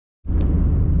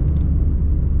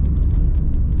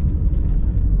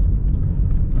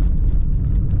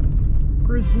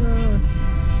Christmas.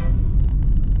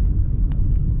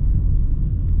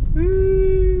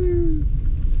 Woo!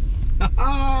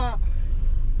 Ha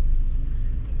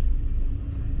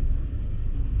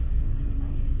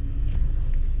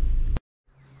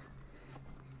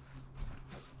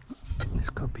This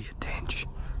could be a tench,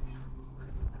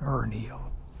 or an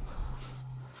eel,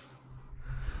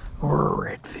 or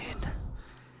a redfin.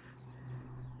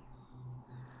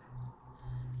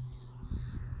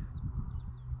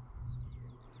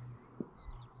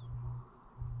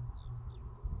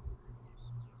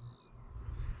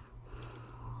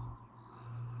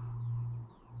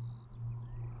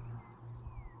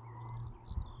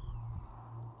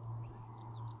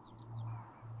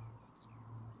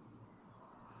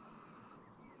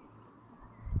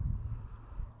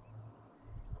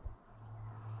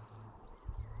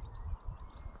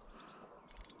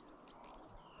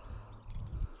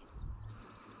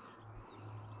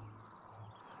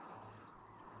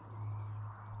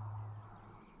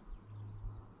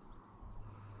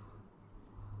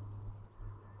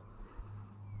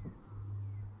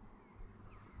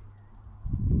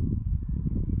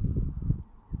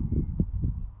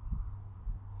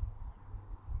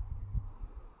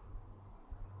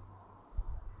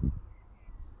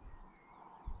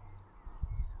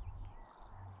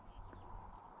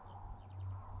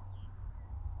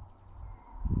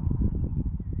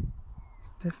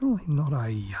 Definitely not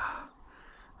a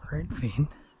redfin,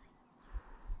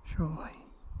 surely.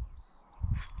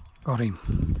 Got him.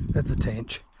 That's a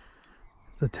tench.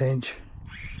 It's a tench.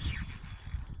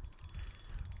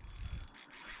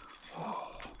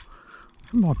 Oh,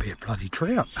 it might be a bloody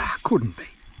trout. Ah, couldn't be.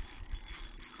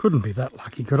 Couldn't be that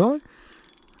lucky, could I?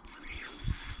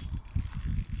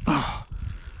 Oh,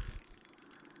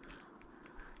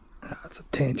 that's a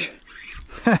tench.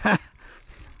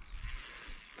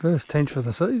 First tench for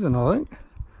the season, I think.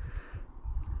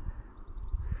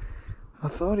 I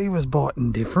thought he was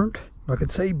biting different. I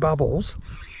could see bubbles.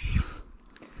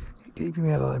 Keep him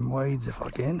out of them weeds if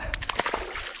I can.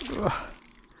 Ugh.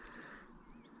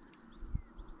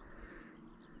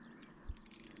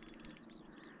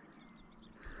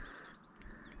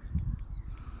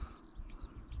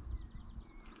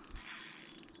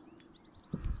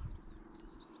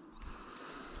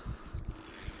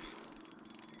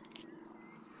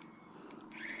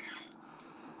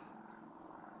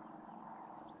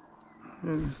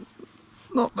 He's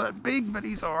not that big, but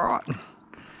he's alright.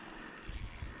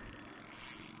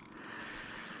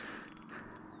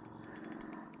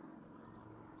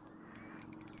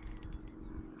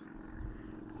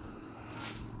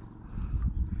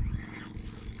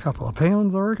 Couple of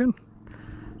pounds, I reckon.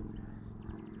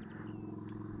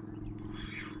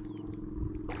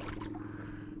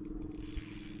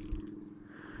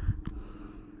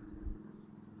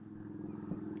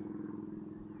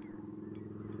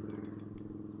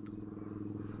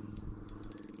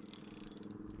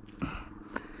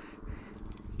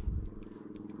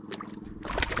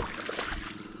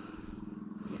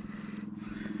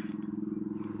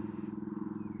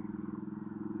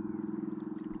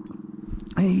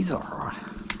 He's alright.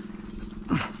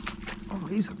 Oh,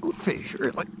 he's a good fish,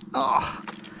 really. Oh,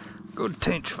 good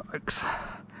tench, folks.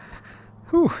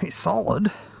 Whew, he's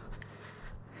solid.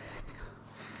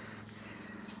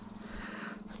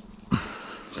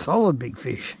 Solid big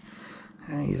fish.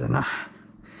 And he's an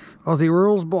Aussie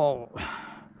rules ball.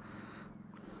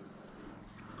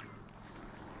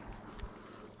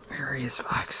 There he is,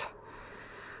 folks.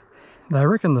 They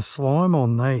reckon the slime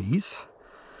on these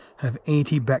have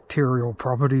antibacterial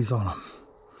properties on them.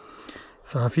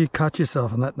 So if you cut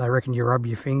yourself on that, and they reckon you rub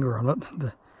your finger on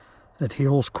it, it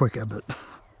heals quicker, but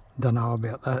don't know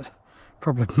about that.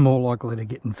 Probably more likely to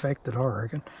get infected, I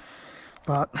reckon.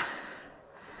 But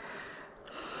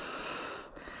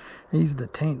he's the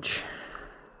tench.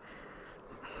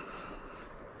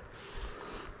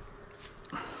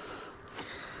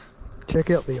 Check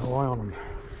out the eye on them.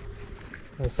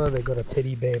 They say they've got a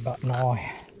teddy bear button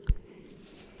eye.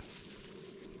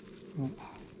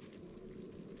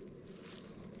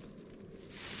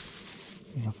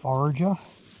 He's a forager,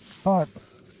 but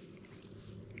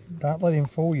don't let him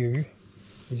fool you.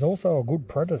 He's also a good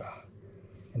predator,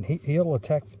 and he'll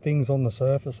attack things on the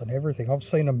surface and everything. I've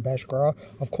seen him bash grass.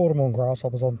 I've caught him on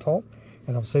grasshoppers on top,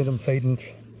 and I've seen him feeding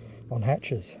on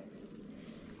hatches.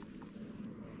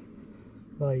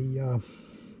 They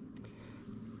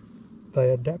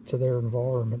adapt to their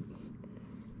environment,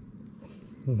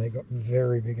 and they got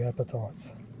very big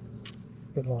appetites,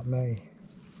 a bit like me.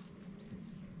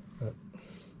 But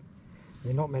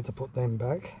you're not meant to put them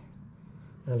back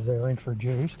as they're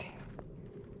introduced.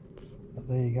 But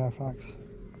there you go, folks.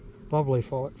 Lovely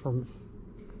fight from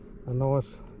a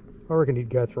nice, I reckon he'd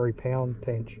go £3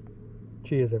 tench.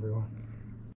 Cheers everyone.